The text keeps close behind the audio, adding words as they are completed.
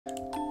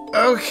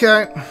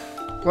Okay.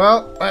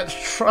 Well, let's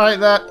try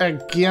that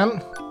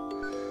again.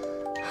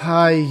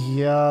 Hi,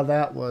 yeah,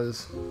 that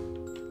was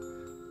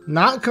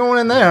not going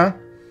in there.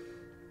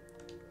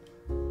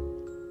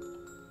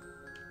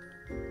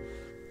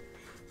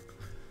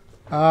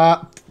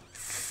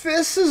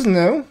 This is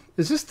new.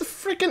 Is this the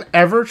freaking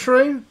Ever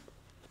tree?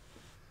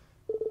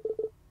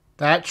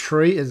 That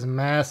tree is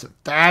massive.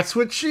 That's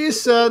what she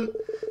said.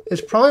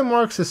 It probably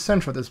marks the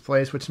center of this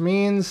place, which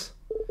means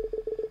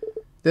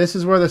this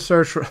is where the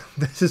search.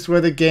 This is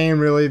where the game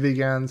really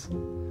begins.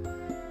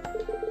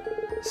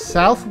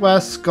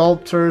 Southwest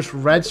Sculptors,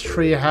 Red's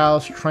Tree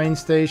House, train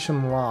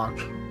station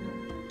locked.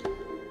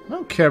 I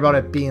don't care about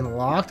it being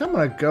locked. I'm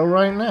gonna go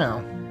right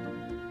now.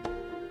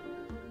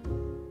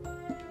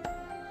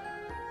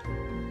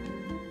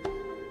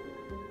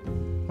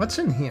 What's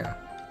in here?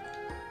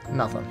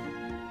 Nothing.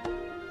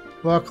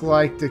 Look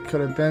like there could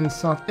have been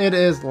something. It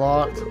is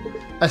locked.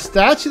 A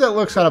statue that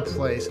looks out of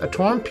place. A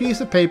torn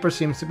piece of paper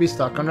seems to be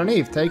stuck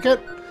underneath. Take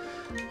it?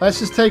 Let's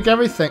just take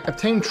everything.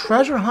 Obtain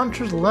treasure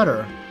hunter's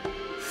letter.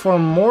 For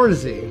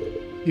Morzy.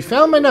 You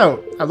found my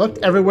note. I looked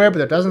everywhere, but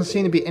there doesn't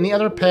seem to be any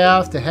other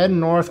path to head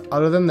north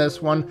other than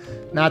this one.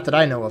 Not that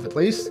I know of, at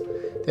least.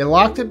 They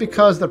locked it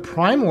because the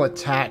Primal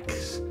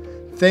attacks.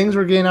 Things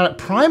were getting out of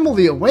Primal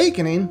the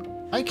Awakening.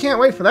 I can't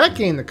wait for that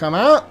game to come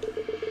out.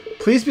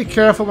 Please be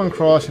careful when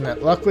crossing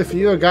it. Luckily for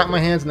you, I got my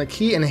hands on the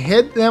key and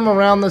hid them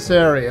around this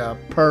area.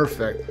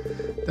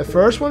 Perfect. The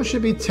first one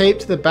should be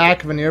taped to the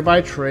back of a nearby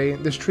tree.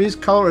 This tree's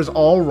color is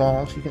all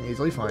wrong, so you can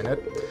easily find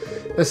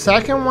it. The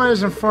second one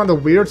is in front of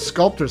the weird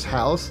sculptor's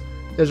house.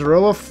 There's a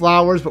row of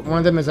flowers, but one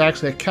of them is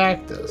actually a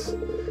cactus.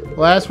 The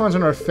last one's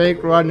on our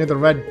fake rod near the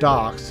red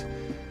docks.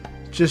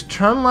 Just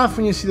turn left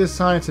when you see the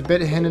sign. It's a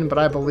bit hidden, but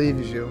I believe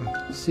you.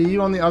 See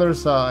you on the other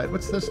side.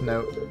 What's this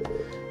note?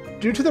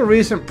 Due to the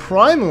recent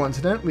Primal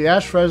incident, we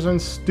asked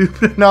residents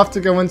stupid enough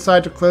to go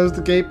inside to close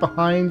the gate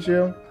behind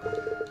you.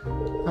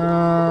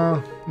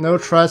 No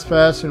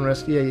trespass and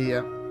risk.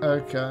 Yeah.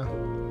 Okay.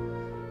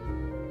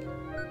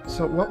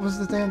 So what was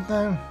the damn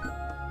thing?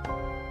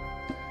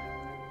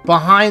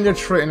 Behind the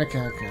tree.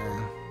 Okay.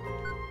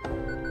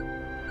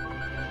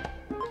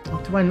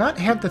 Do I not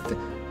have the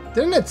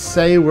didn't it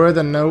say where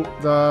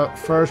the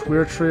first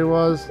weird tree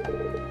was?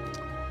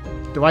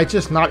 Do I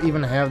just not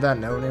even have that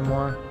note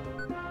anymore?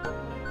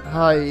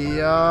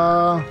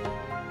 Hiya.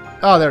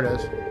 Oh, there it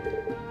is.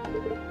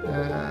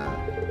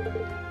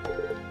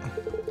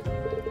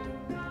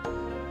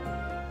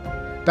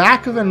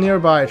 Back of a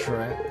nearby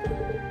tree.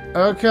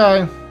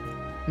 Okay.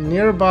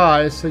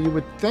 Nearby, so you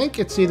would think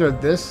it's either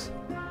this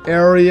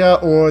area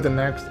or the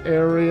next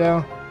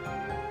area.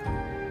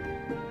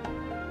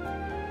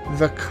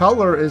 The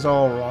color is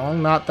all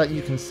wrong. Not that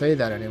you can say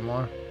that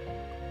anymore.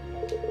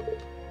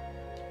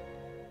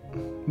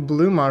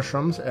 Blue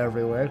mushrooms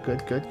everywhere.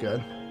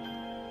 Good.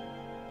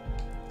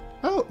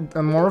 Oh,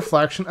 and more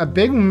reflection. A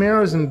big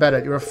mirror is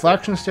embedded. Your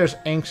reflection stares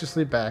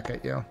anxiously back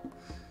at you.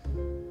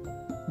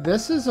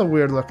 This is a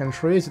weird looking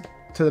tree. Is it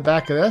to the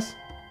back of this?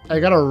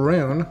 I got a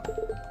rune.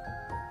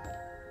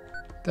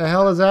 The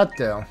hell does that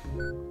do?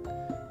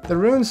 The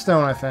rune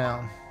stone I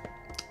found.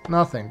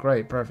 Nothing.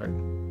 Great. Perfect.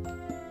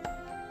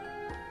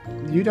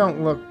 You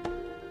don't look...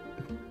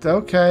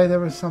 Okay, there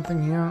was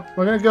something here.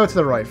 We're gonna go to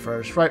the right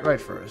first. Right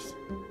first.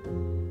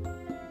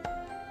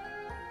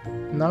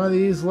 None of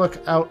these look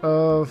out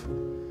of...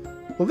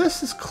 Well,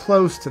 this is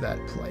close to that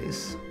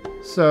place.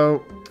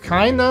 So,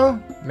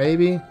 kinda,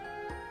 maybe.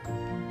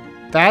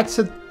 That's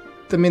a...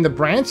 I mean, the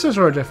branches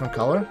are a different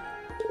color.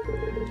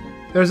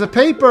 There's a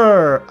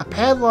paper! A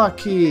padlock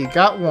key.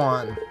 Got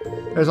one.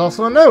 There's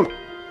also a note.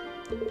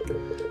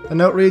 The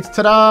note reads,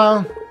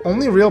 ta-da!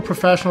 Only real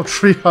professional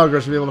tree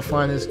huggers will be able to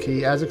find this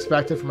key, as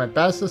expected from my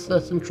best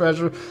assistant,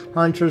 treasure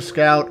hunter,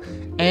 scout,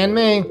 and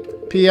me.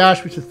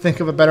 P.S. We should think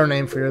of a better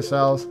name for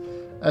yourselves.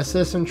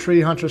 Assistant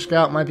tree hunter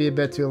scout might be a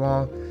bit too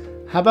long.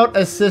 How about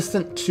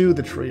assistant to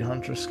the tree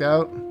hunter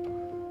scout?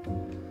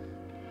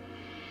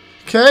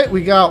 Okay,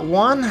 we got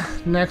one.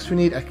 Next we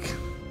need a...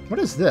 What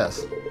is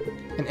this?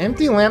 An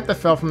empty lamp that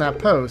fell from that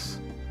post.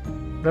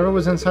 Whatever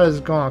was inside is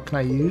gone. Can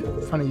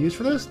I find a use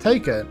for this?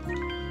 Take it.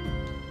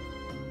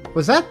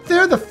 Was that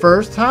there the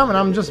first time and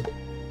I'm just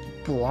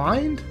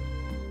blind?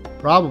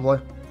 Probably.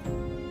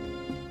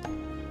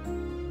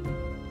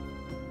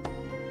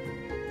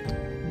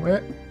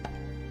 Where?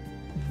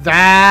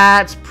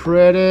 That's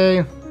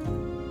pretty.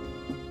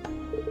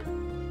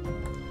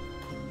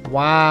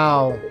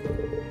 Wow.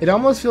 It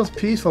almost feels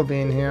peaceful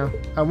being here.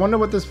 I wonder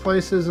what this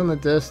place is in the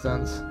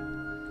distance.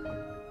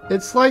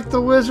 It's like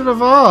the Wizard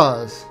of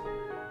Oz.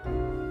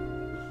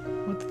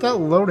 What's that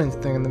loading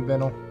thing in the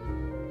middle?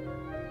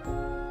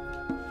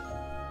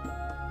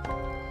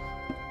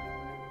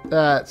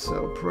 That's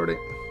so pretty.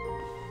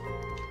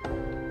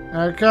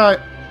 Okay.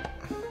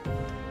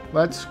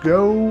 Let's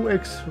go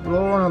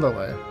explore another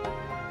way.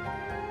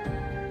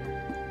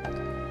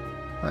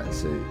 Let's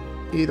see.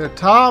 Either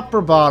top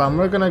or bottom.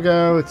 We're gonna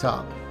go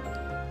top.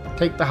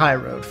 Take the high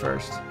road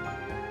first.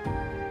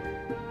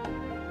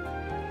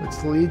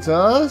 Which leads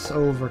us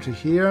over to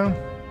here.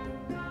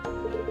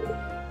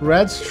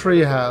 Red's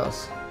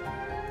treehouse.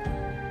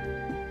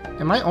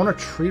 Am I on a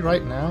tree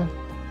right now?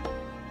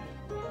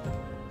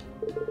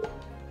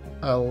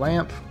 A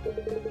lamp.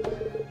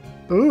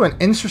 Ooh, an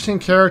interesting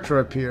character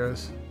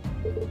appears.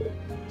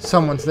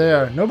 Someone's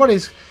there.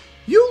 Nobody's...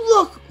 You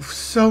look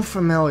so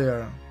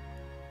familiar.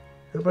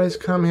 Nobody's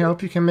come here.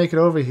 Hope you can make it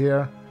over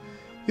here.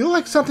 You look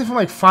like something from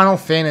like Final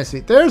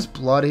Fantasy. There's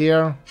blood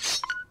here.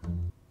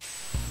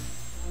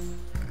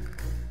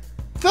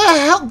 The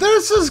hell?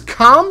 This is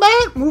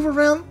combat? Move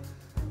around.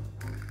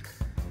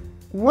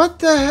 What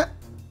the heck?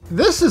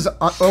 This is...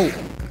 oh.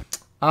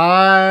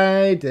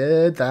 I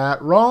did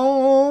that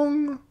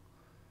wrong.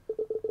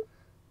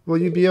 Will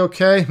you be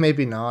okay?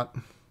 Maybe not.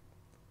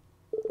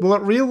 Will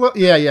it reload?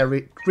 Yeah,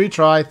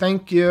 retry.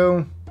 Thank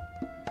you.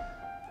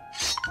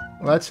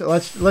 Let's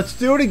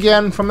do it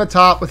again from the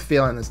top with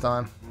feeling this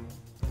time.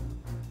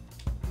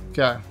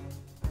 Okay.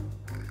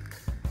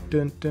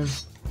 Dun dun.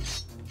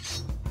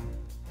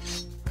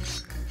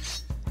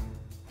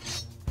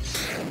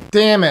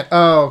 Damn it.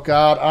 Oh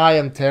god, I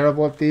am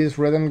terrible at these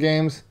rhythm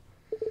games.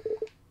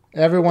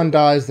 Everyone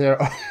dies there.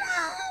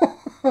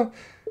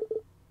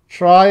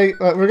 Try.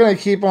 We're gonna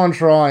keep on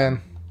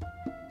trying.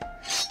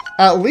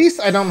 At least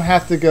I don't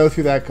have to go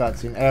through that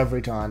cutscene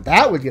every time.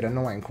 That would get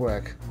annoying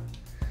quick.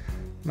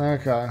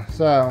 Okay,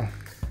 so...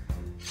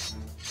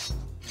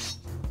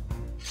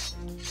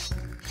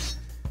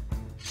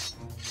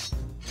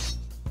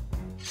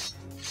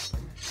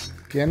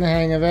 Getting the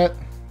hang of it.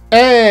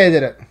 Hey, I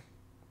did it!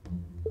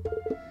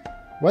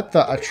 What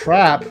the? A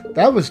trap?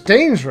 That was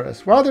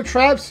dangerous. Why are there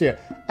traps here?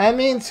 I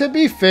mean, to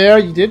be fair,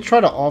 you did try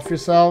to off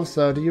yourself,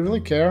 so do you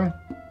really care?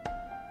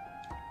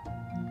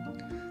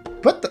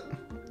 What the?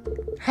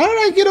 How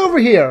did I get over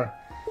here?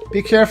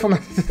 Be careful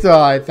not to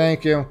die,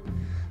 thank you.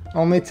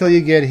 Only till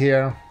you get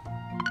here.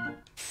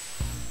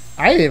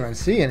 I didn't even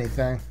see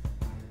anything.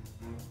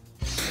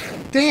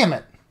 Damn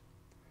it.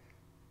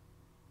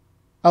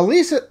 At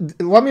least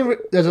let me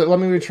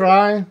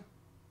retry?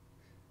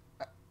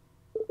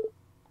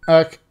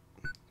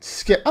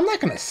 Skip. I'm not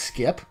gonna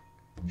skip.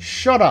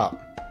 Shut up.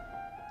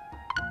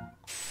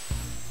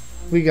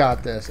 We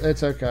got this.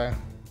 It's okay.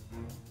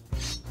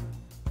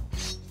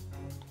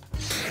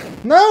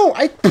 No!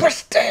 I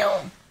pushed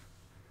down!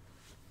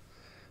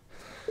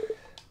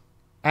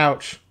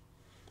 Ouch.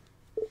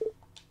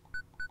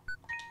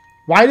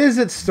 Why does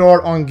it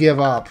start on give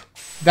up?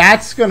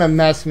 That's gonna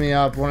mess me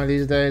up one of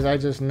these days. I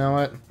just know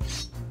it.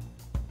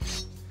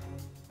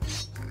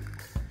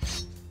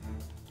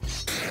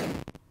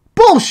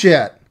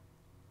 Bullshit!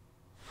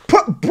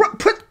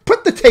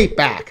 Put the tape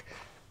back.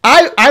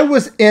 I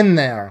was in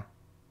there.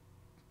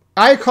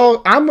 I'm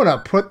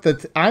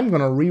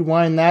gonna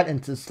rewind that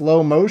into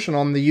slow motion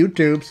on the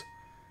YouTubes.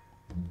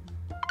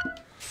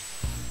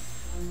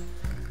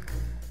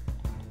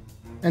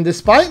 And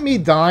despite me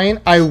dying,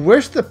 I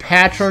wish the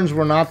patterns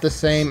were not the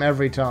same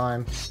every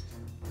time.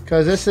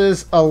 Because this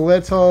is a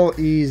little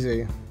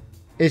easy.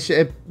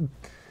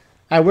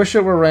 I wish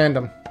it were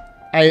random.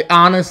 I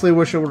honestly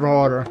wish it were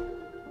harder.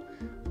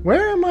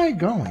 Where am I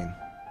going?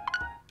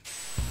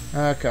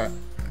 Okay.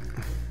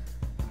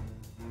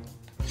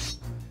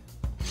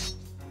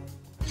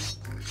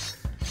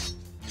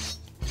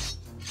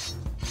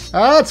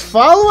 Ah, it's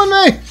following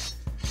me!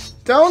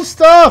 Don't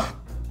stop!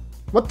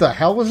 What the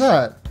hell was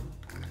that?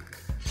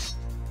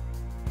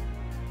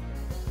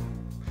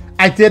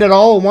 I did it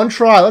all in one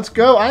try. Let's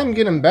go. I'm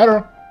getting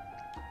better.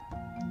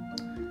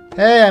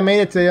 Hey, I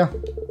made it to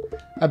you.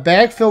 A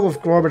bag filled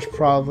with garbage,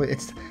 probably.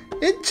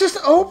 Just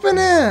open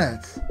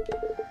it.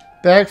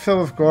 Bag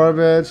filled with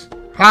garbage.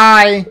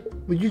 Hi.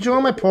 Would you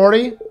join my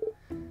party?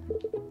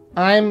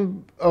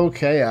 I'm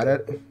okay at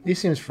it. He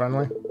seems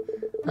friendly.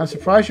 I'm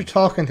surprised you're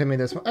talking to me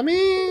this much. I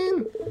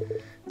mean,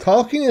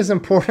 talking is an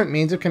important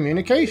means of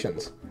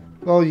communications.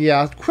 Well,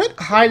 yeah. Quit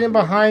hiding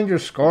behind your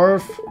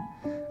scarf.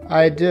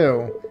 I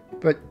do.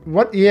 But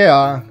what?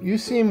 Yeah, you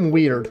seem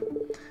weird.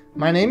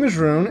 My name is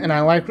Rune, and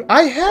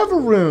I have a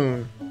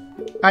rune.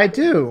 I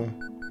do.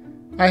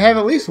 I have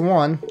at least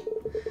one.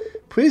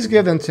 Please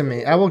give them to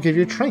me. I will give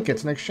you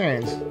trinkets in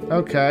exchange.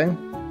 Okay.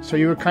 So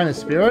you were kind of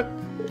spirit?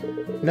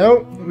 No,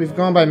 we've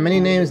gone by many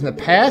names in the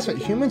past, but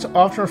humans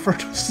often refer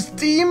to us as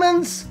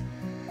demons.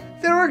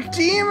 There are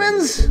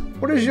demons.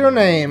 What is your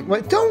name?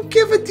 Wait, don't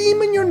give a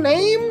demon your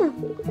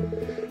name.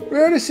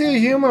 Rare to see a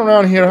human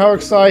around here. How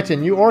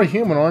exciting! You are a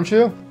human, aren't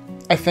you?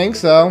 I think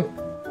so.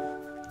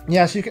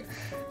 Yes, you can.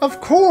 Of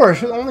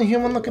course, you're the only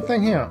human-looking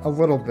thing here. A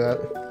little bit.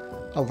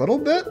 A little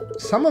bit?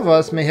 Some of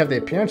us may have the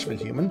appearance of a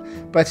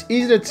human, but it's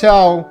easy to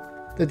tell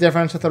the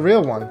difference with a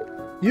real one.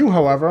 You,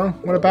 however,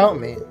 what about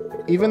me?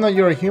 Even though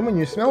you're a human,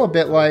 you smell a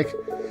bit like...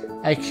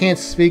 I can't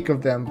speak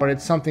of them, but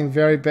it's something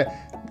very bad.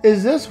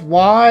 Is this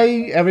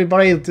why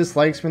everybody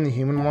dislikes me in the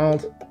human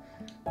world?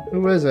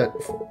 Who is it?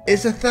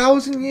 It's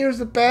 1,000 years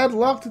of bad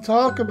luck to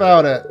talk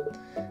about it.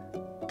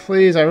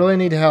 Please, I really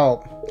need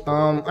help.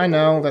 I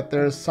know that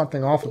there's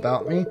something off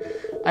about me.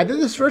 I did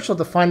this ritual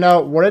to find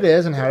out what it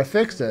is and how to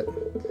fix it.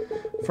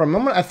 For a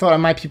moment I thought I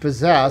might be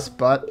possessed,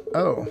 but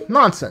oh,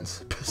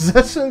 nonsense.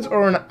 Possessions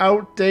are an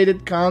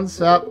outdated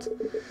concept.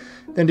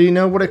 Then do you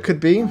know what it could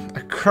be?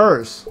 A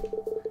curse.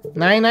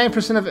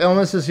 99% of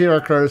illnesses here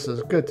are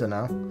curses. Good to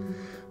know.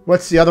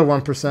 What's the other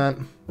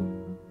 1%?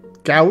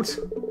 Gout?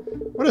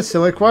 What a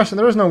silly question.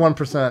 There is no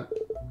 1%.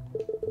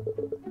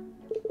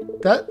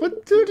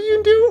 What do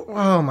you do?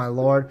 Oh my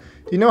lord.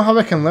 Do you know how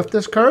I can lift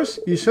this curse?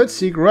 You should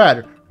seek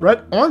Red.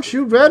 Red? Aren't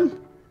you Red?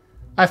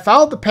 I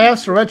followed the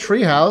path to Red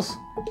Treehouse.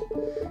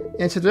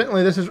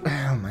 Incidentally, this is...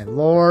 Oh my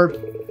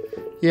lord.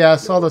 Yeah, I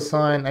saw the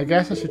sign. I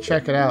guess I should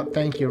check it out.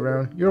 Thank you,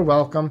 Rune. You're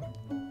welcome.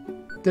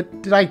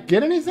 Did I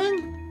get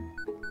anything?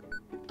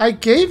 I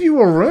gave you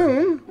a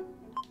rune.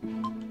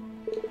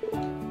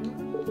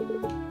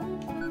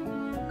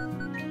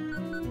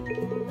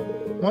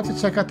 Want to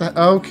check out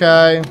the...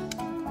 Okay.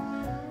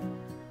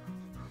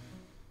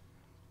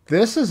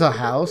 This is a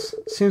house.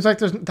 Seems like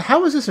there's...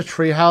 How is this a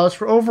tree house?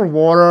 We're over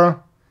water.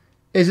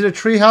 Is it a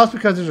tree house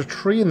because there's a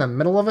tree in the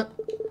middle of it?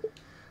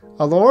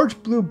 A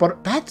large blue butter...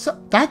 That's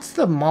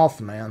the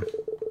Mothman.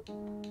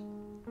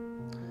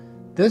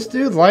 This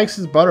dude likes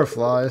his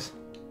butterflies.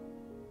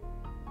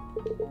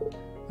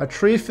 A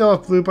tree filled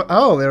with blue...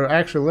 Oh, they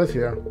actually live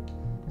here.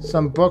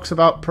 Some books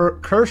about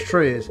cursed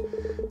trees.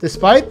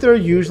 Despite their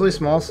usually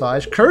small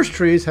size, cursed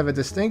trees have a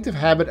distinctive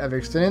habit of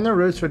extending their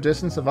roots for a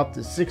distance of up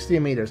to 60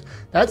 meters.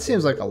 That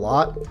seems like a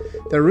lot.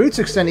 Their roots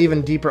extend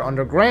even deeper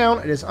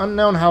underground. It is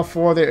unknown how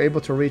far they are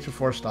able to reach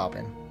before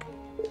stopping.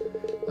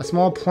 A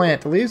small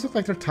plant. The leaves look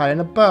like they're tied in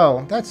a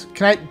bow.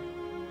 Can I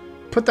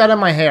put that in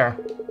my hair?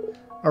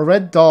 A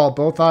red doll.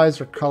 Both eyes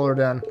are colored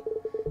in.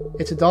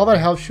 It's a doll that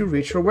helps you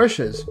reach your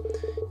wishes.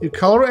 You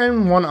color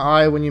in one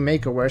eye when you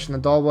make a wish, and the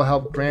doll will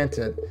help grant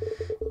it.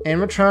 In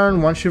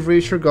return, once you've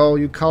reached your goal,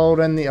 you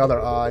color in the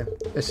other eye,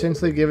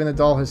 essentially giving the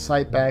doll his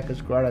sight back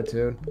as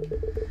gratitude.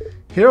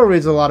 Hero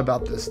reads a lot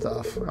about this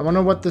stuff. I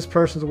wonder what this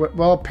person's...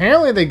 Well,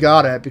 apparently they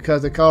got it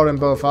because they colored in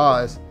both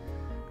eyes.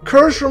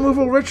 Curse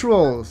removal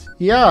rituals!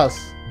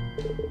 Yes!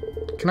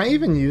 Can I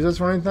even use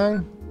this or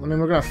anything? I mean,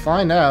 we're going to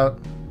find out.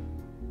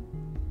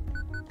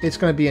 It's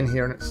going to be in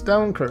here.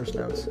 Stone curse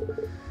notes.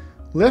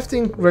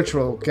 Lifting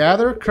ritual.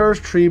 Gather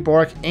cursed tree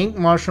bark, ink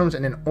mushrooms,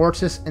 and an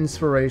Ortis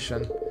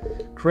inspiration.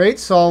 Create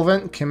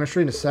solvent,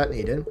 chemistry to set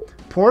needed.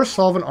 Pour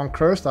solvent on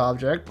cursed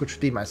object, which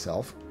would be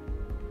myself.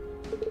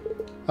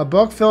 A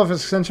book filled with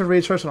extensive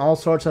research and all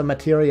sorts of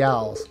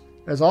materials.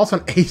 There's also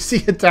an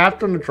AC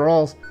adapter in the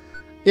drawers.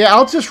 Yeah,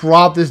 I'll just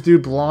rob this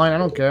dude blind. I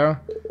don't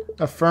care.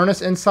 A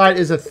furnace inside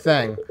is a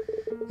thing.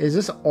 Is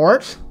this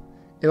art?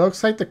 It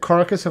looks like the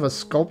carcass of a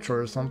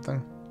sculpture or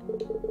something.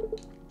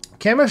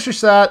 Chemistry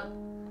set.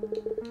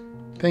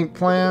 Pink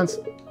plants.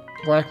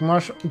 Black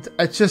mushroom.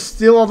 I just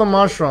steal all the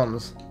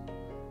mushrooms.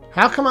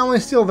 How come I only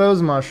steal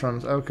those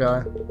mushrooms?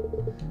 Okay.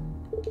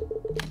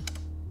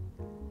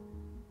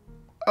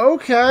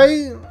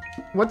 Okay.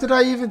 What did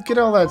I even get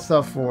all that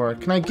stuff for?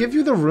 Can I give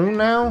you the rune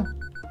now?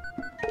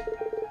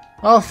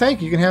 Oh,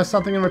 thank you. You can have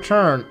something in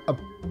return. A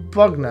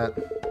bug net.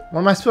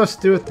 What am I supposed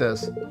to do with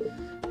this?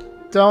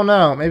 Don't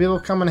know. Maybe it'll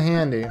come in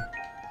handy.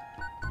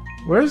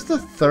 Where's the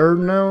third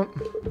note?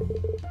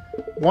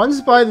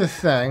 One's by the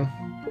thing.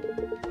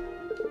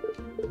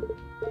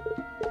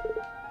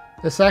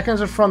 The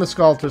seconds are from the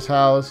sculptor's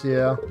house,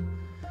 yeah.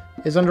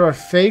 Is under a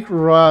fake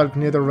rug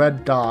near the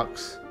red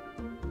docks.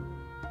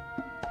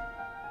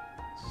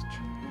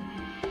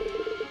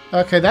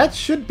 Okay, that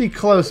should be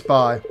close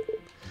by.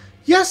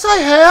 Yes, I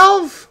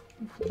have!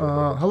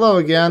 Hello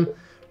again.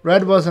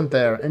 Red wasn't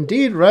there.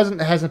 Indeed,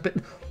 Red hasn't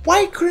been...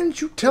 Why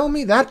couldn't you tell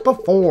me that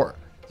before?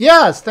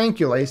 Yes, thank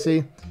you,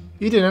 Lacey.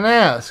 You didn't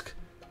ask.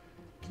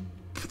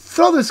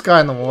 Throw this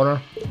guy in the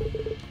water.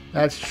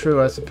 That's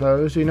true, I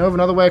suppose. Do you know of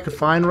another way I could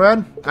find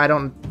Red? I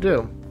don't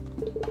do.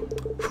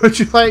 Would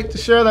you like to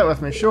share that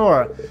with me?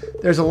 Sure.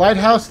 There's a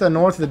lighthouse to the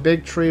north of the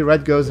big tree.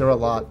 Red goes there a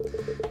lot.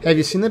 Have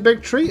you seen the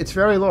big tree? It's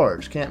very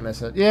large. Can't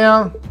miss it.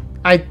 Yeah,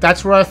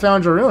 that's where I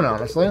found your rune,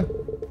 honestly.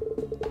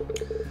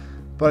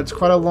 But it's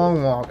quite a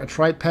long walk. It's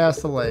right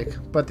past the lake.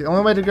 But the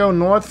only way to go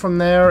north from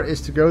there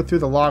is to go through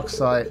the lock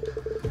site.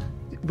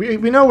 We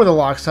know where the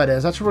lock site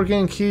is. That's what we're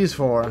getting keys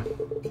for.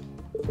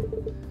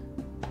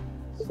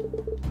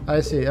 I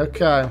see.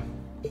 Okay.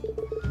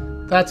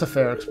 That's a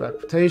fair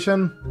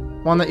expectation.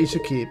 One that you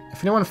should keep.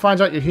 If anyone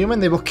finds out you're human,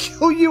 they will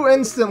kill you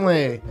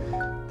instantly.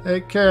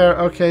 Take care.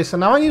 Okay, so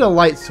now I need a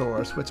light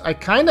source, which I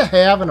kind of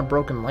have in a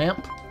broken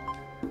lamp.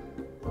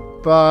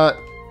 But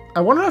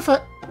I wonder if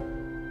I...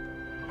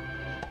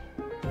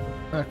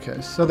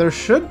 Okay, so there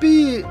should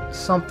be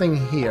something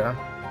here.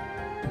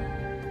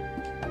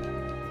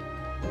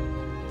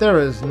 There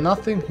is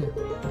nothing here.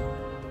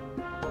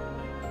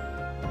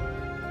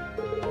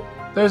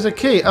 There's a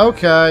key.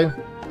 Okay.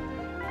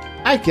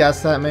 I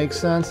guess that makes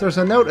sense. There's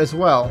a note as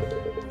well.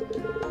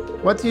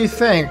 What do you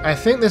think? I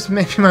think this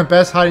may be my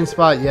best hiding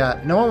spot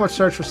yet. No one would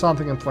search for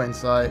something in plain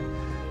sight.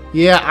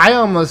 Yeah, I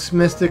almost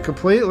missed it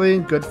completely.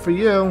 Good for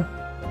you.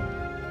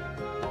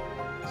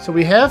 So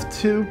we have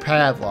 2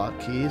 padlock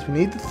keys. We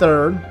need the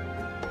third,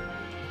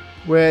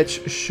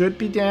 which should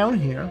be down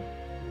here.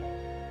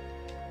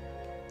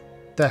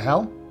 The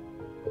hell?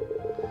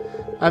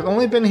 I've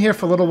only been here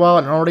for a little while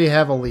and already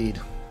have a lead.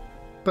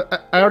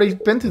 But I already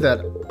been through that.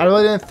 I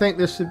really didn't think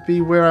this would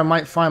be where I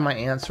might find my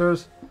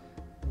answers.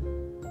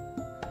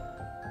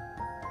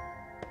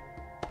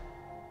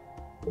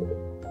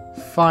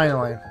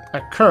 Finally.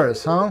 A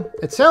curse, huh?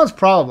 It sounds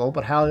probable,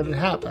 but how did it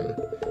happen?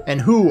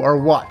 And who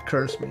or what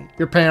cursed me?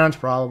 Your parents,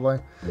 probably.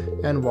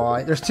 And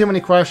why? There's too many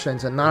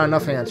questions and not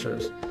enough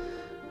answers.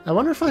 I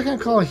wonder if I can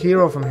call a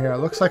hero from here. It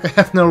looks like I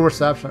have no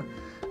reception.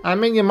 I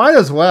mean, you might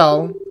as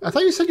well. I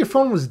thought you said your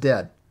phone was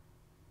dead.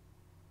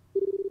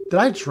 Did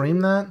I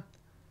dream that?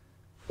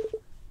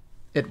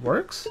 It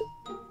works?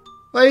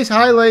 Lacey,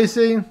 hi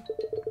Lacey.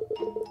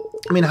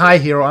 I mean, hi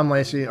hero, I'm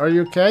Lacey. Are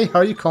you okay? How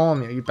are you calling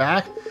me? Are you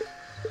back?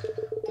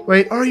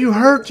 Wait, are you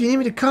hurt? Do you need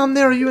me to come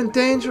there? Are you in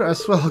danger? I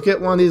swear I'll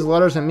get one of these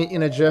letters and meet you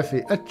in a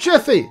jiffy. A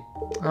jiffy!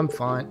 I'm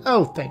fine.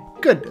 Oh, thank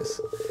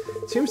goodness.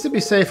 Seems to be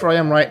safe where I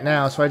am right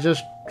now, so I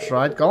just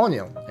tried calling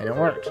you, and it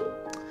worked.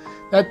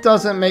 That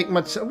doesn't make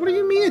much sense. What do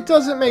you mean it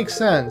doesn't make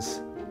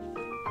sense?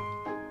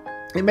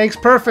 It makes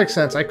perfect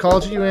sense. I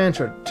called you, you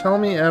answered. Tell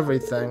me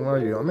everything. Where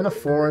are you? I'm in a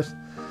forest.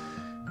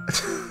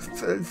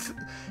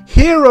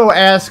 Hero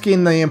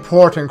asking the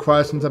important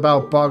questions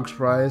about bug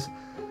sprays.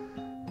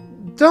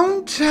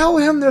 Don't tell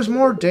him there's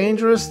more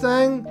dangerous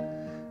thing.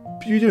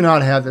 You do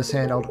not have this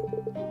handled.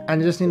 I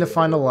just need to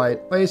find a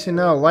light. Lacey,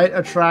 no. Light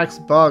attracts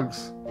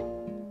bugs.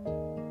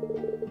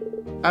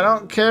 I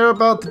don't care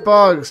about the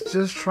bugs.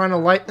 Just trying to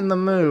lighten the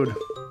mood.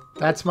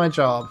 That's my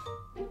job.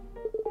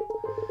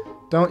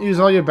 Don't use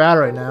all your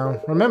battery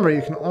now. Remember,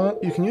 you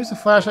can use the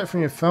flashlight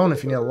from your phone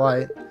if you need a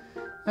light.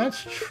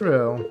 That's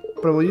true.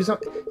 But it will use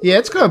yeah,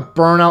 it's gonna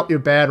burn out your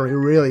battery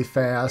really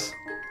fast.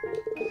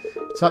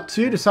 It's up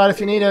to you. Decide if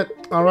you need it.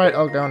 Alright,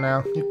 I'll go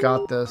now. You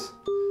got this.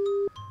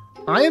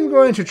 I am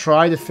going to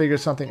try to figure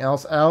something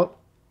else out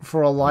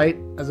for a light.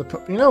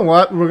 You know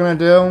what we're gonna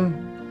do?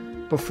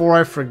 Before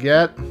I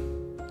forget,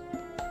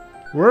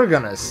 we're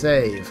gonna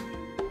save.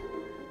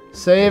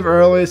 Save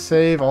early,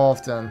 save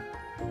often.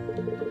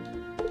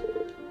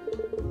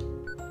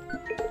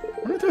 I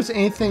wonder if there's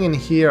anything in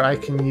here I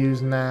can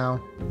use now.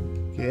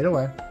 Get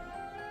away.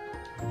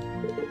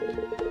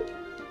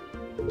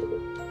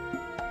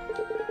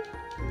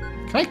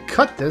 Can I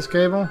cut this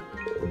cable?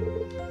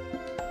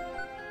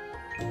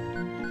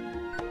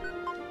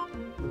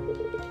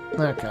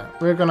 Okay,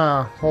 we're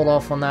gonna hold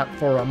off on that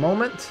for a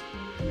moment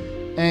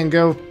and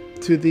go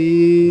to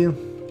the...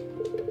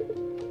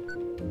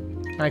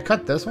 Can I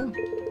cut this one?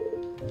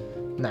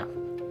 No.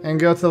 And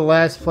go to the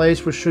last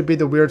place, which should be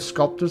the weird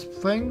sculptor's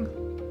thing.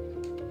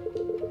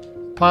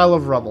 Pile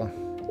of rubble.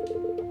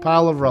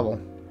 Pile of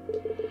rubble.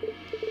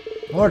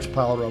 Large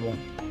pile of rubble.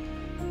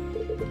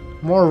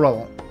 More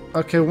rubble.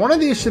 Okay, one of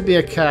these should be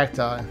a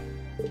cacti.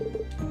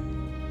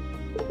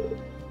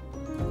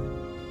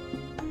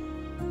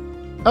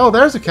 Oh,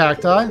 there's a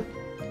cacti.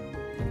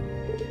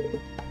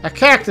 A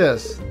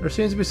cactus. There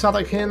seems to be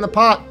something in the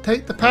pot.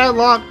 Take the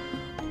padlock.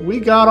 We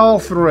got all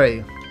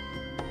three.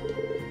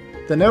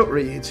 The note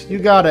reads, you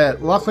got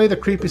it. Luckily, the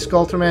creepy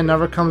sculptor man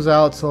never comes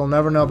out, so he'll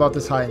never know about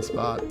this hiding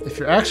spot. If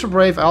you're extra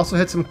brave, I also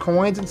hid some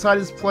coins inside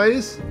his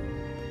place.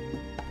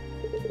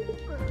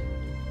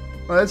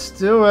 Let's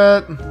do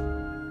it.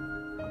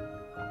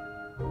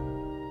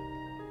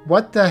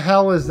 What the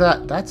hell is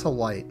that? That's a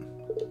light.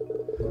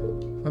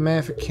 A man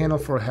with a candle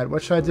for a head.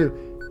 What should I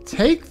do?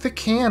 Take the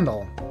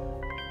candle.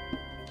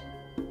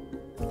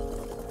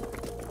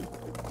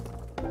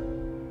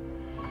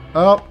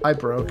 Oh, I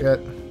broke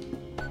it.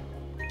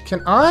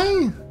 Can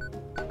I?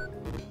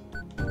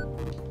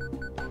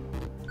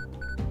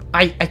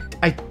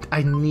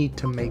 I need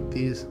to make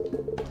these.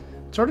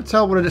 It's hard to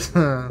tell what it is.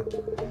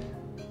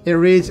 It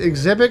reads,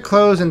 exhibit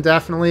closed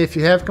indefinitely. If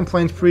you have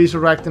complaints, please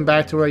direct them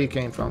back to where you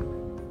came from.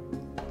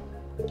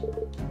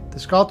 The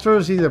sculpture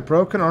is either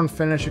broken or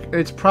unfinished.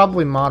 It's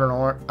probably modern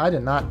art. I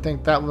did not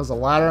think that was a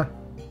ladder.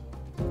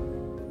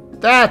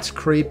 That's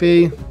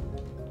creepy.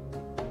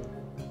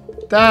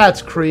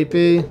 That's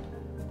creepy.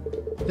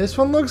 This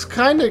one looks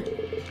kind of...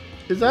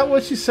 Is that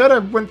what she said? I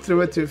went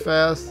through it too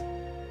fast.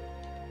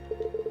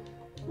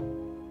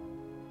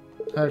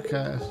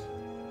 Okay.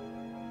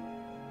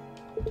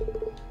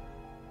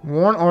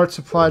 Worn art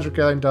supplies are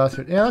getting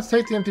dusted. Yeah, let's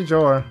take the empty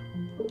drawer.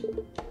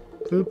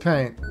 Blue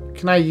paint.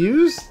 Can I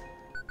use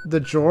the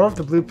drawer of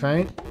the blue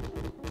paint?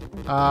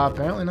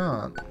 Apparently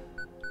not.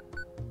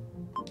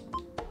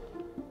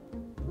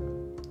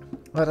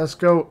 Let us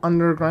go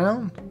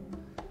underground.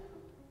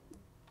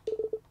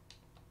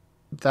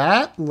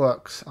 That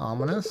looks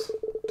ominous.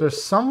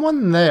 There's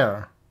someone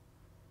there.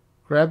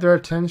 Grab their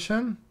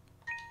attention.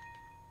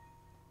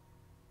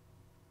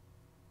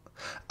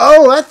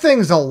 Oh, that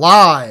thing's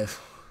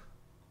alive.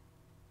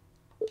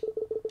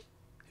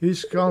 Huge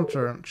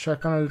sculpture.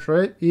 Check on it,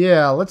 right?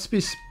 Yeah, let's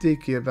be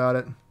sneaky about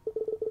it.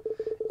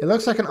 It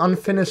looks like an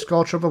unfinished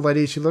sculpture of a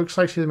lady. She looks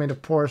like she's made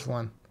of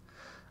porcelain.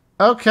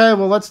 Okay,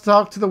 well, let's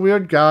talk to the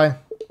weird guy.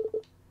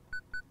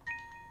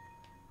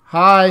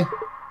 Hi.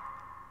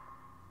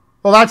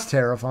 Well, that's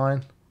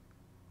terrifying.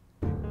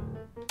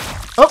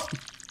 Oh!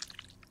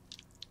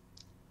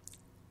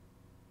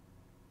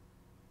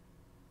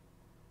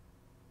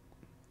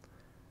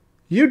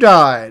 You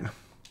died.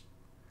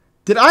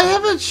 Did I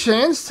have a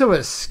chance to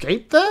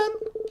escape then?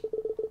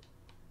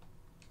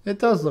 It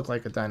does look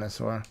like a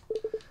dinosaur.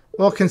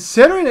 Well,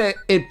 considering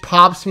it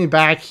pops me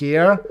back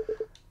here,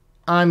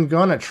 I'm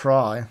gonna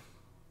try.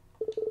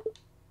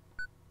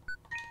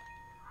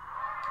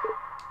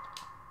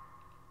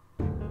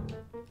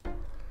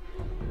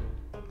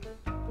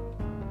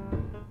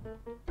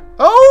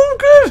 Oh,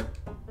 good!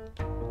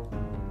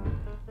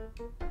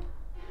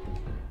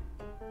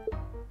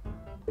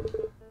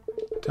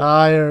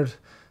 Tired.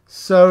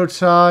 So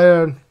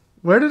tired.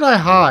 Where did I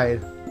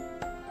hide?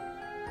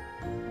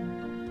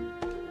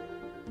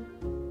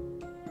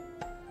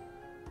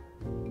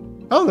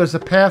 Oh, there's a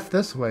path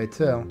this way,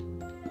 too.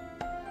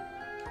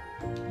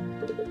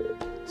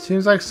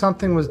 Seems like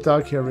something was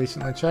dug here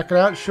recently. Check it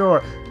out?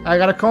 Sure. I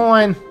got a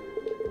coin.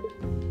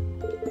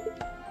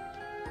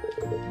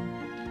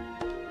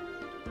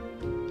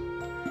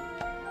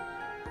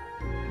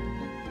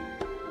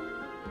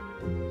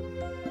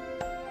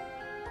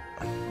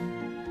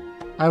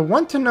 I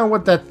want to know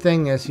what that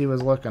thing is he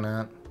was looking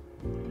at.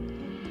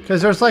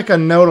 Because there's like a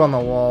note on the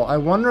wall. I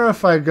wonder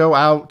if I go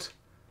out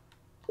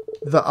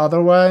the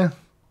other way.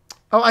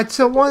 Oh, it's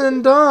a one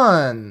and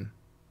done.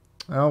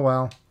 Oh,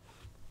 well.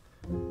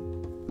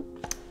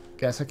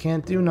 Guess I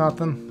can't do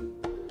nothing.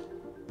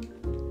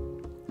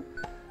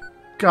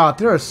 God,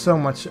 there is so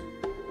much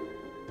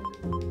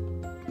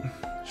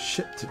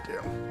shit to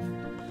do.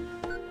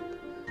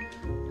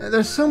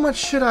 There's so much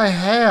shit I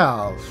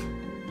have.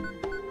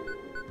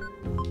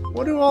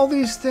 What do all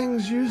these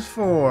things use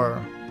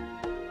for?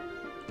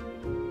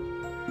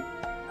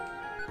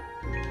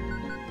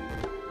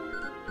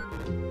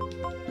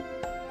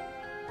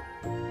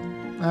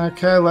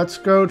 Okay, let's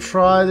go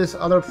try this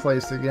other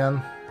place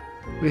again.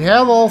 We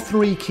have all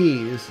 3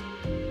 keys.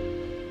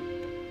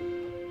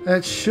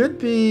 It should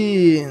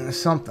be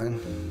something.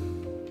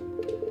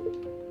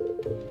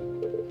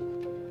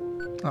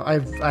 Oh,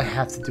 I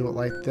have to do it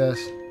like this.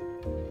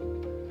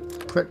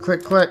 Click,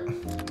 click, click.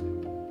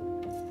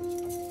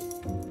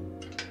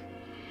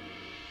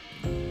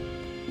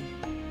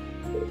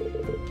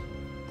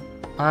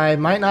 I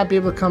might not be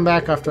able to come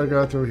back after I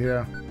go through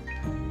here.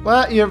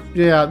 Well,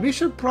 yeah, we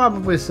should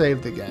probably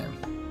save the game.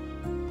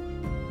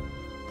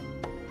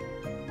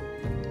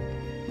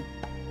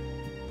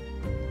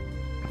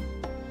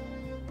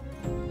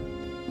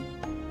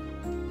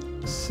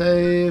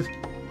 Save.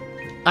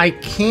 I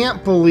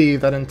can't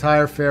believe that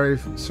entire fairy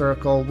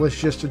circle was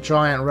just a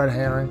giant red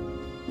herring.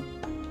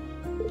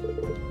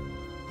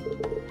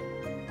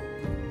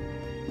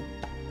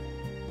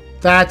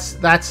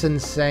 That's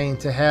insane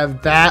to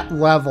have that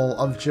level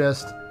of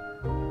just...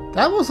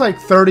 That was like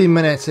 30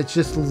 minutes. It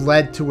just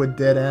led to a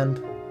dead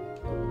end.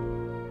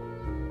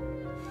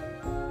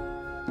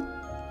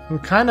 I'm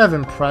kind of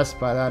impressed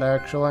by that,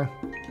 actually.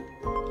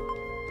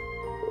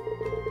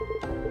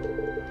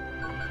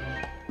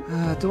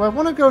 Do I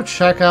want to go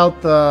check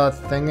out the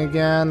thing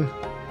again?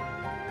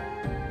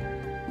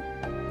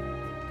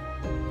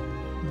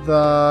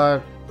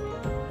 The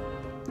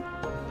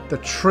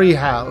tree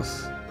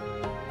house.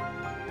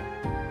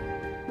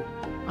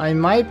 I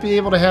might be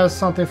able to have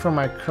something for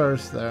my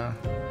curse there.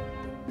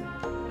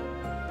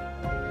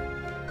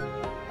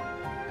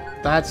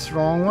 That's the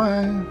wrong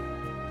way.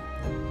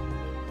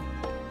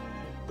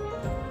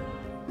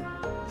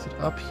 Is it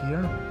up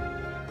here?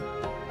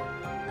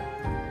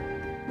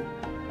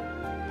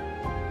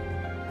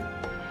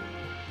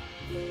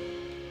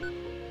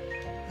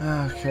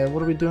 Okay,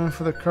 what are we doing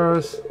for the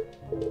curse?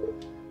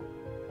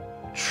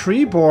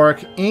 Tree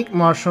bark, ink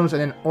mushrooms,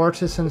 and an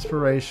Ortis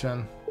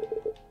inspiration.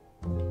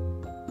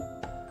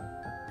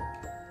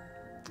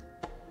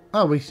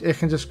 Oh, it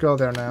can just go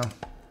there now.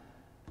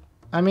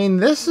 I mean,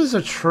 this is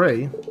a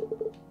tree.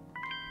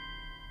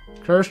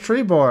 Cursed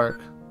tree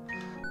bark.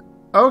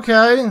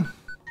 Okay.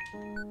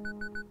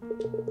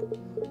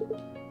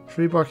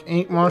 Tree bark,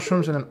 ink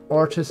mushrooms, and an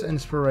Ortis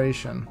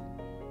inspiration.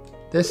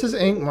 This is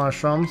ink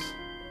mushrooms.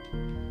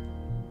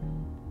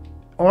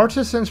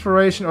 Ortis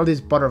inspiration are these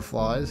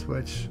butterflies,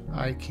 which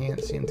I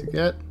can't seem to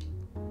get.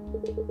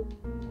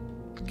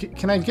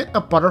 Can I get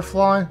a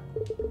butterfly?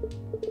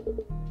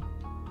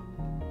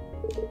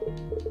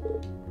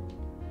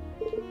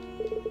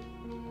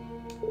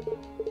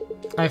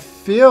 I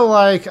feel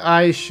like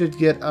I should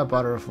get a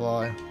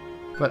butterfly,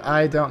 but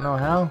I don't know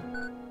how.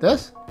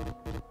 This?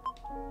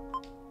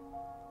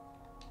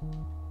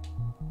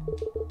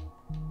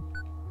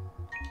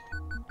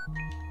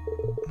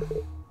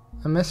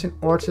 I'm missing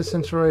Ortis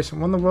inspiration.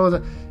 What in the world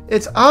is it?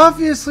 It's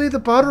obviously the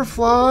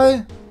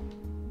butterfly.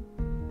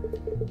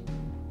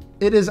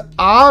 It is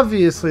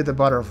obviously the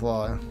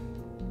butterfly.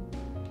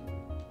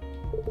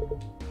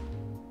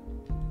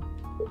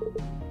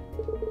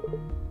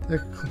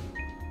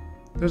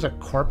 There's a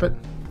carpet.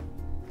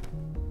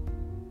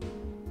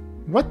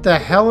 What the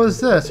hell is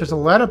this? There's a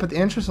ladder, but the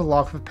entrance is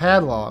locked with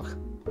padlock.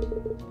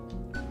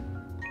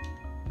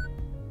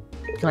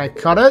 Can I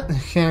cut it? I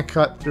can't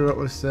cut through it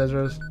with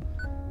scissors.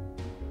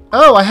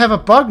 Oh, I have a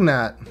bug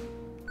net.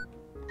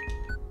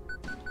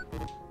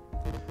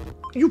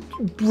 You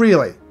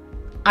really?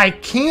 I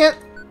can't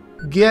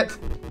get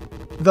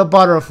the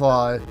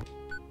butterfly.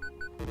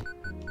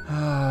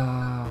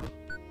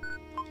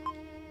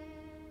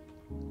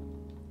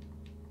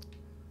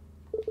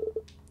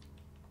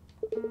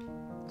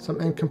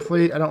 Something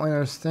incomplete. I don't really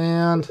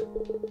understand.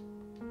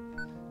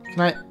 Can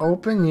I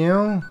open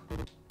you?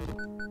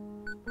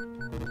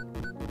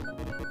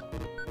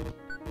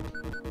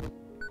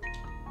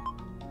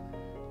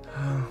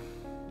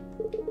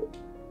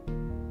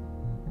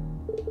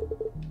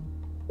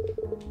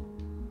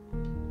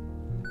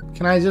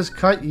 Can I just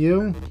cut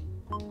you?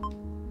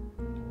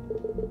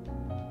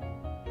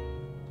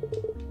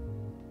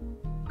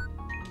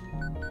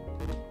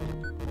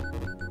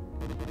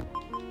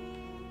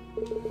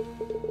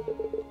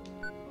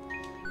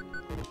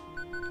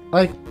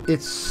 Like,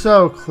 it's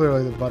so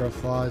clearly the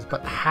butterflies,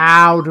 but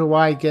how do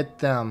I get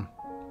them?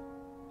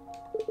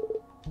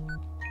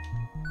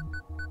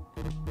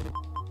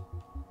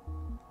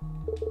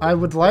 I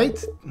would like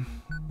to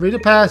read a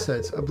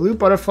passage. A blue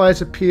butterfly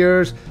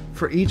appears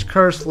for each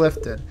curse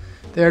lifted.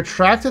 They are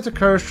attracted to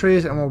curse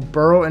trees and will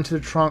burrow into the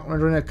trunk,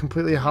 rendering it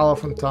completely hollow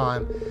from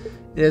time.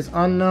 It is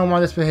unknown why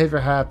this behavior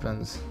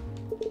happens.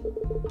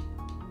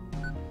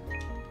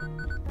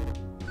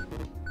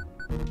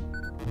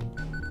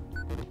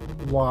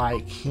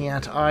 Why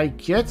can't I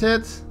get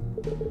it?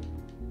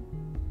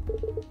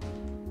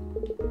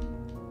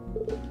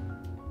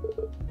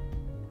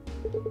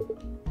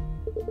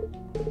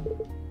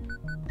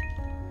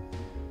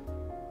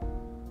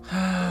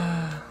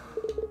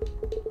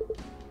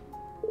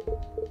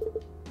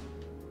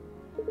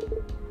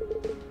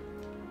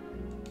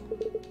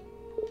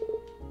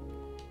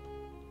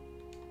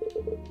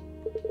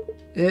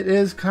 It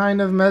is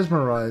kind of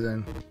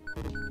mesmerizing.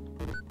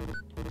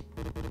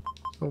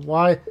 So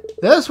why?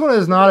 This one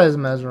is not as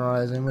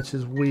mesmerizing, which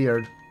is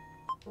weird.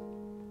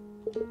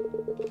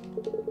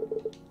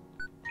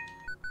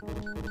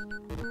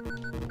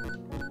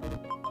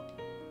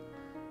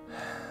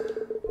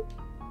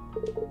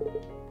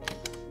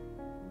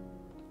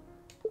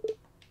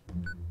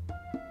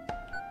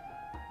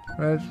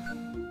 Right?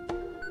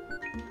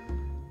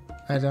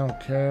 I don't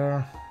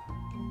care.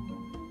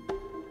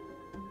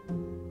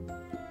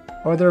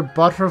 Are there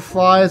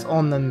butterflies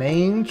on the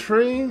main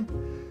tree?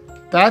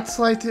 That's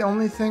like the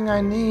only thing I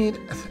need.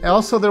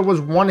 Also, there was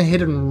one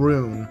hidden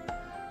rune,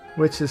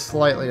 which is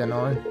slightly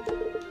annoying.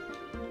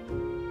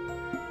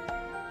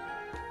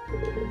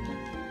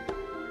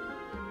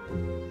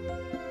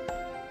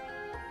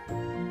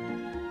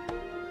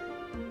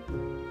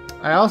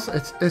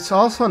 It's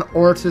also an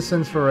Ortis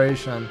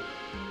inspiration.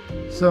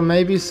 So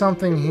maybe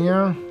something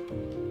here.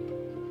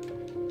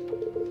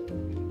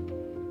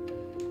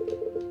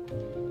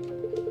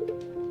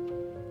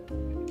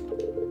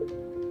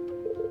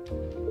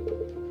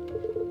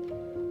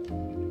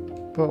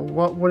 But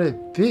what would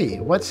it be?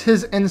 What's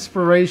his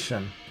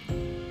inspiration?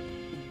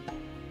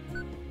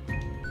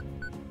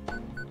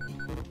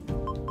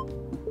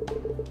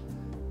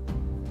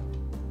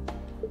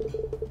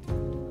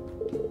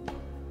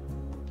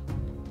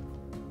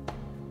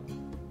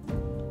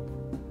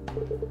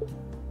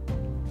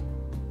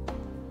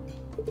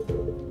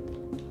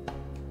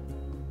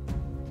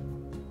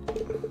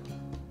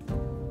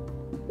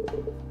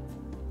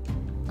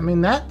 I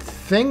mean, that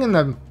thing in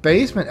the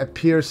basement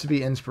appears to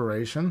be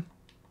inspiration.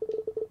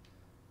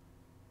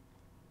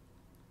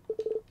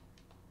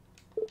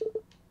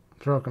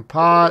 Broken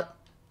pot,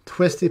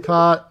 twisty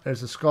pot,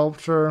 there's a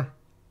sculpture.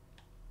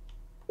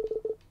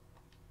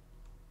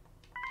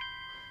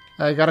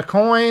 I got a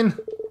coin.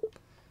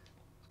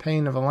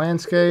 Painting of a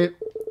landscape.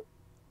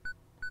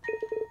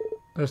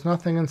 There's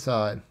nothing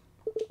inside.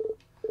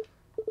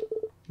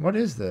 What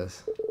is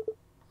this?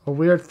 A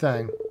weird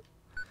thing.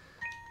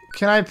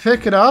 Can I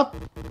pick it up?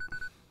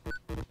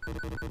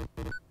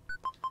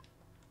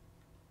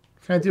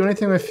 Can I do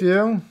anything with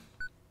you?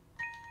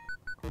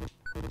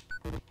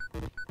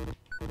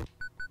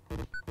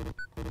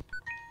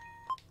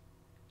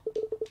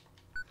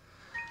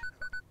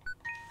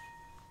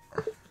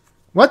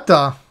 What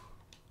the?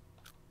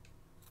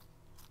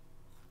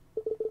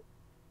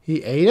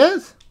 He ate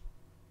it?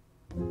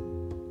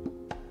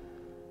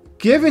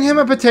 Giving him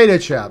a potato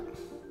chip.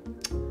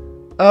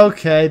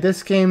 Okay,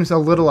 this game's a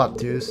little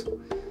obtuse.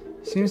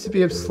 Seems to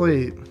be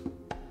asleep.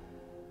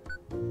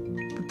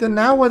 But then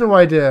now what do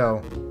I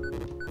do?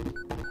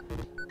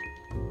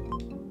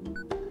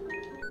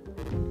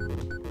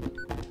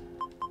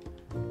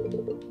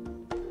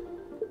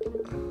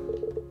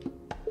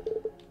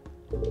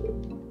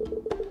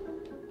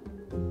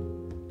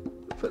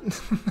 But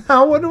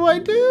now what do I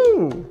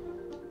do?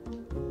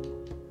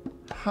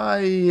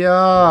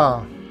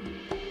 Hiya.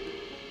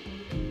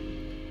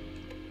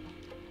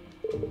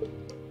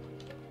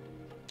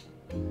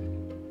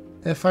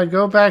 If I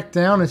go back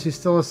down, is he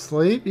still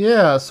asleep?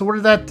 Yeah, so what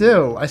did that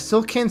do? I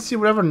still can't see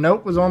whatever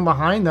note was on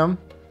behind him.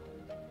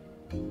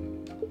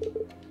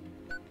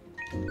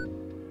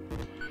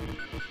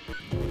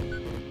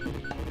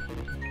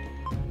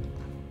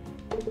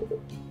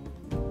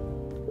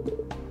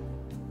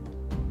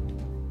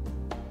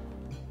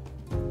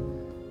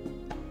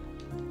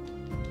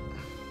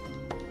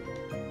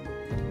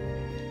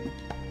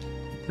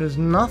 There's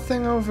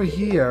nothing over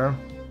here.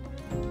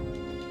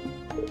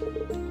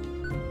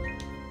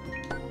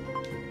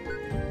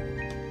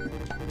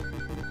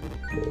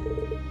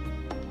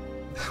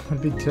 That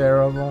would be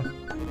terrible.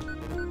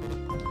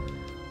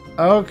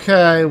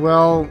 Okay,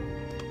 well,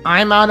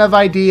 I'm out of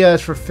ideas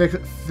for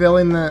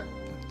stopping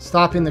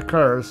the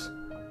curse.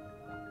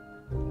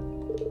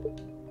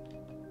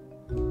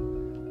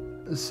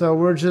 So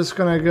we're just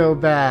gonna go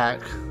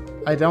back.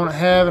 I don't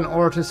have an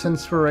Ortus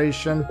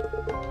inspiration,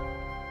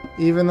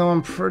 even though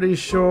I'm pretty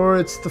sure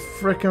it's the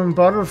frickin'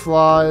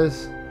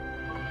 butterflies.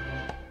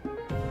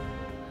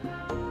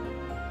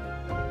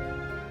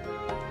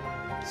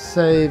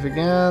 Save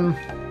again.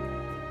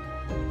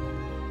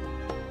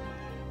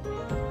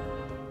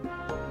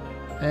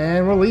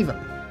 And we're leaving.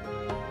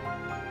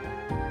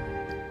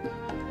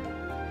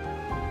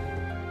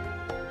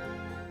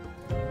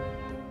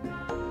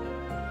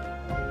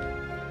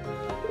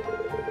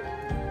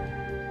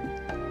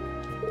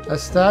 A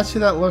statue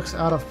that looks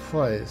out of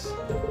place.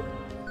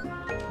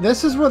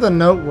 This is where the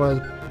note was.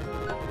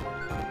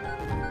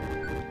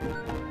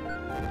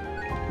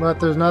 But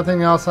there's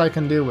nothing else I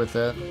can do with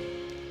it.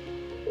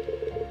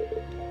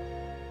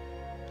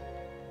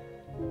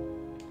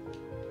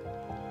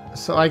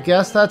 So I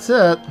guess that's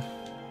it.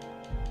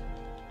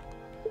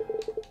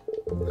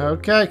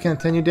 Okay,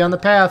 continue down the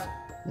path.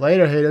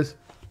 Later, haters.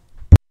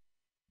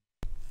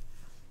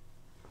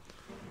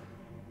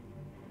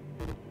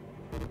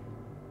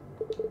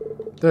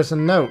 There's a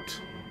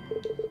note.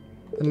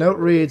 The note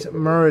reads,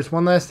 Merge,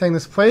 one last thing.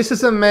 This place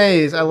is a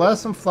maze. I left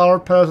some flower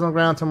petals on the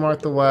ground to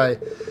mark the way.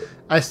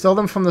 I stole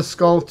them from the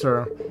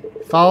sculptor.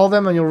 Follow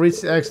them and you'll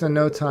reach the exit in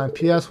no time.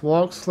 P.S.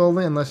 Walk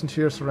slowly and listen to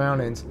your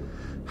surroundings.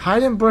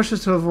 Hide in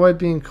bushes to avoid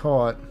being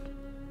caught.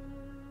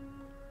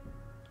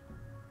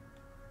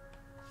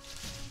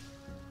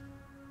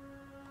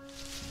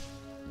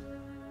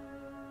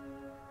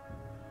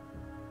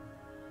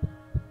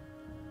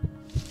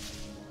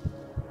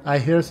 I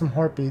hear some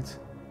heartbeats.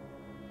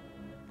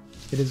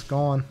 It is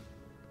gone.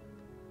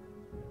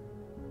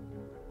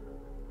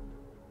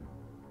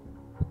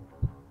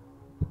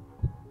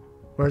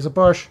 Where's the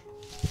bush?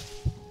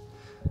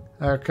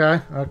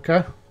 Okay,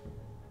 okay.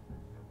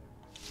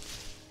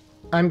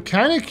 I'm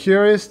kind of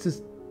curious to...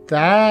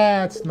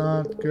 That's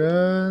not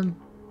good.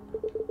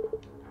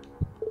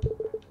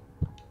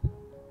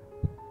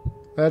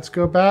 Let's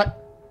go back.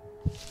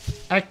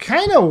 I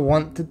kind of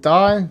want to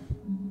die.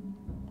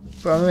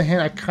 But on the other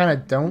hand, I kind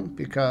of don't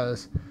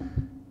because...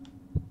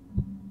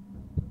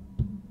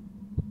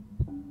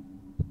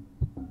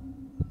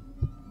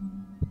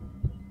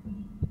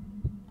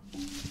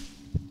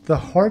 the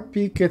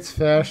heartbeat gets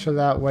faster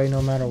that way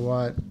no matter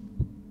what.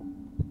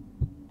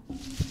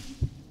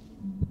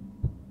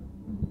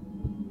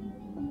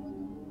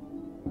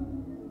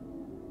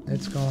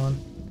 It's gone.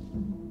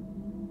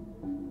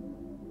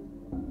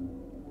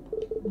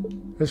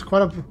 There's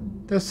quite a...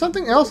 There's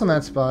something else in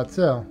that spot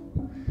too.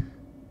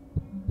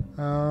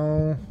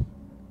 Oh.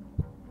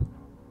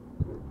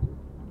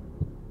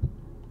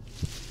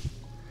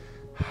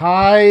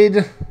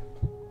 Hide.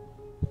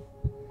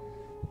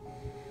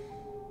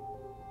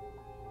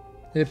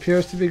 It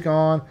appears to be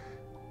gone.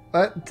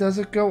 But does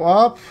it go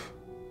up?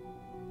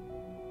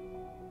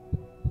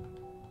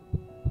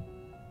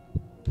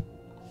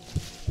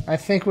 I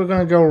think we're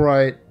gonna go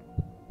right.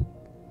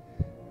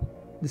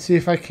 To see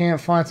if I can't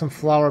find some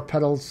flower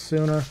petals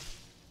sooner.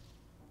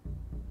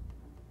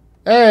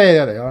 Hey,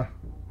 there they are.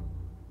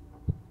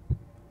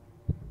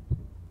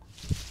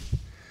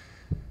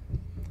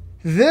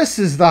 This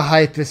is the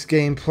hypest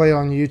gameplay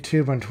on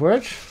YouTube and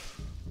Twitch.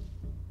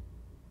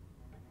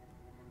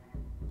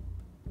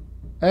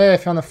 Hey, I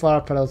found the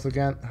flower petals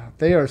again.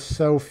 They are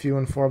so few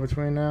and far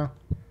between now.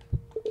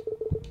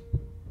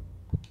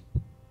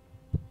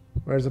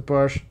 Where's the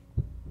bush?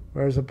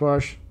 Where's the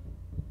bush?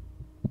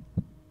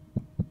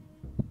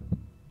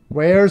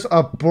 Where's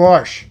a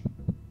bush?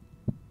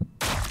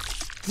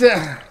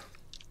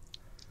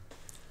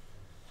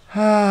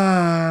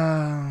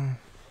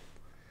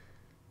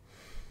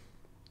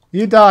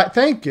 You died.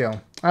 Thank you.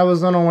 I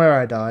was unaware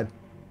I died.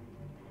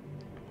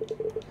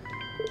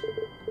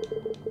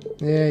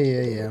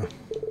 Yeah.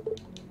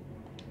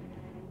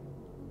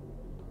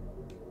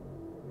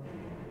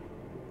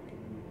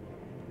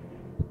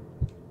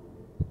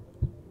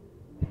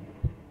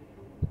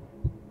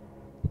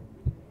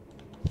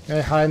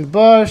 Okay, hide in the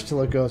bush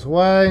till it goes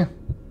away.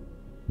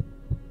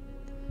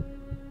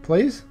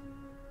 Please?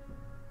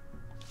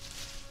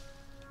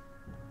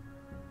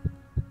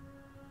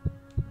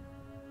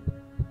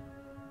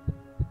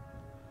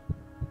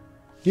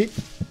 Yeet.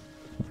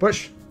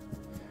 Bush.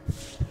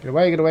 Get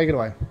away, get away, get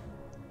away.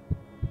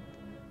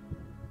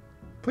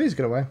 Please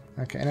get away.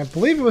 Okay, and I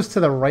believe it was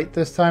to the right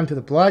this time, to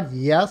the blood.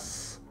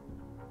 Yes.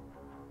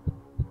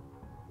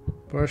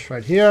 Bush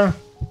right here.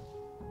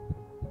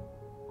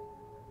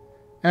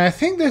 And I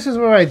think this is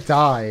where I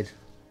died.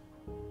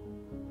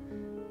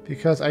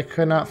 Because I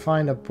could not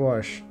find a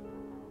bush.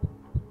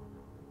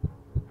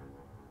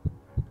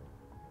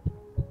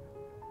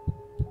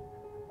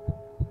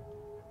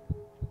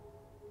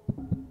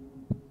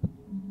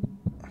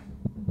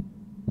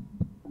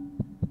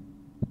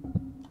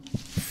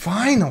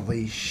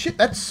 Finally! Shit,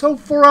 that's so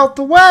far out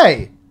the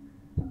way!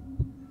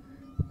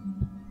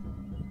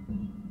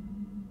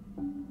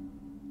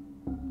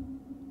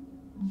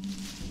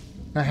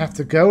 I have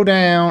to go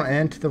down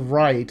and to the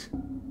right.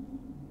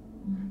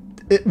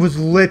 It was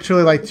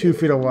literally like 2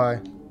 feet away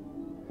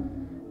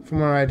from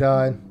where I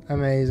died.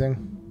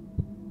 Amazing.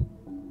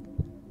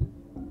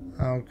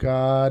 Oh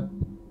god.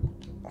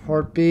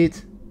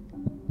 Heartbeat.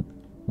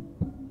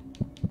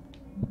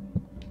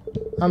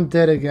 I'm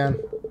dead again.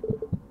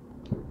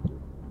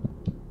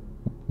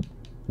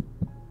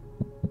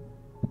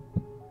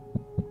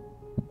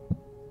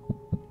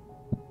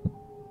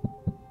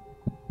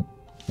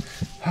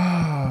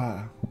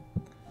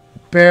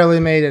 Barely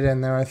made it in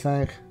there, I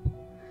think.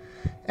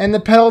 And the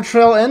pedal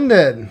trail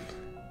ended.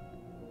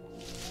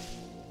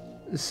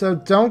 So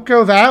don't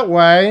go that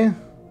way.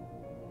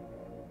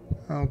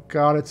 Oh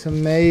god, it's a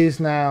maze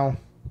now.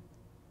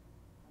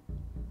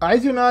 I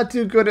do not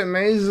do good at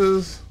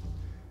mazes.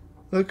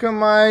 Look at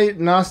my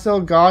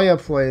Nostalgaia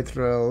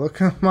playthrough. Look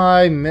at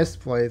my Myst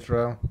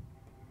playthrough.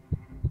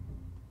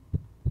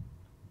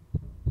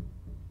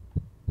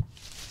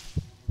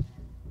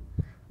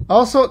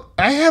 Also,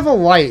 I have a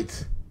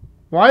light.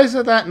 Why is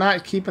it that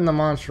not keeping the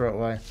monster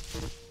away?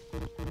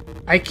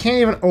 I can't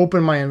even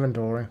open my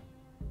inventory.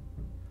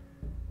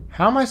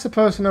 How am I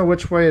supposed to know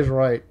which way is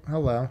right?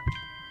 Hello.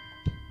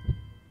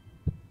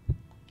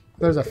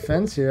 There's a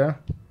fence here.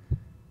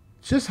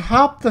 Just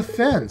hop the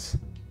fence.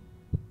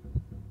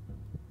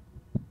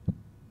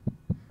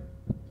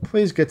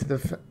 Please get to the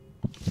fence.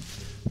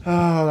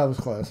 Oh, that was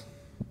close.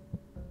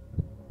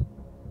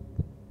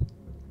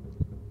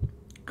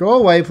 Go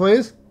away,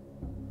 please.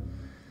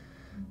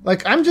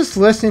 Like, I'm just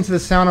listening to the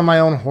sound of my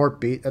own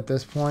heartbeat at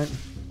this point.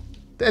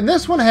 And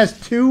this one has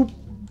 2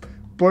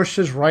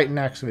 bushes right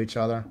next to each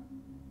other.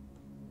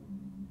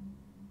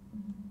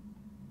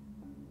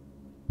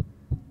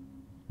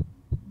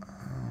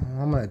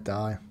 I'm gonna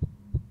die.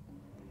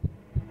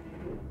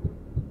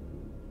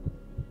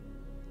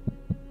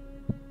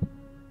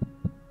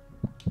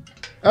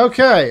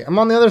 Okay, I'm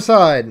on the other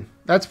side.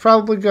 That's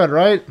probably good,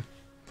 right?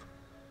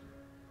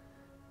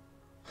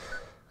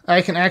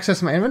 I can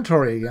access my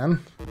inventory again.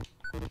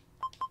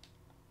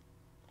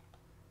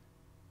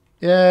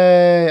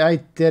 Yay, I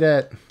did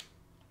it.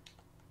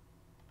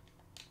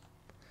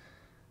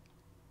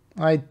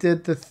 I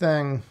did the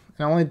thing.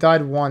 I only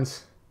died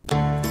once.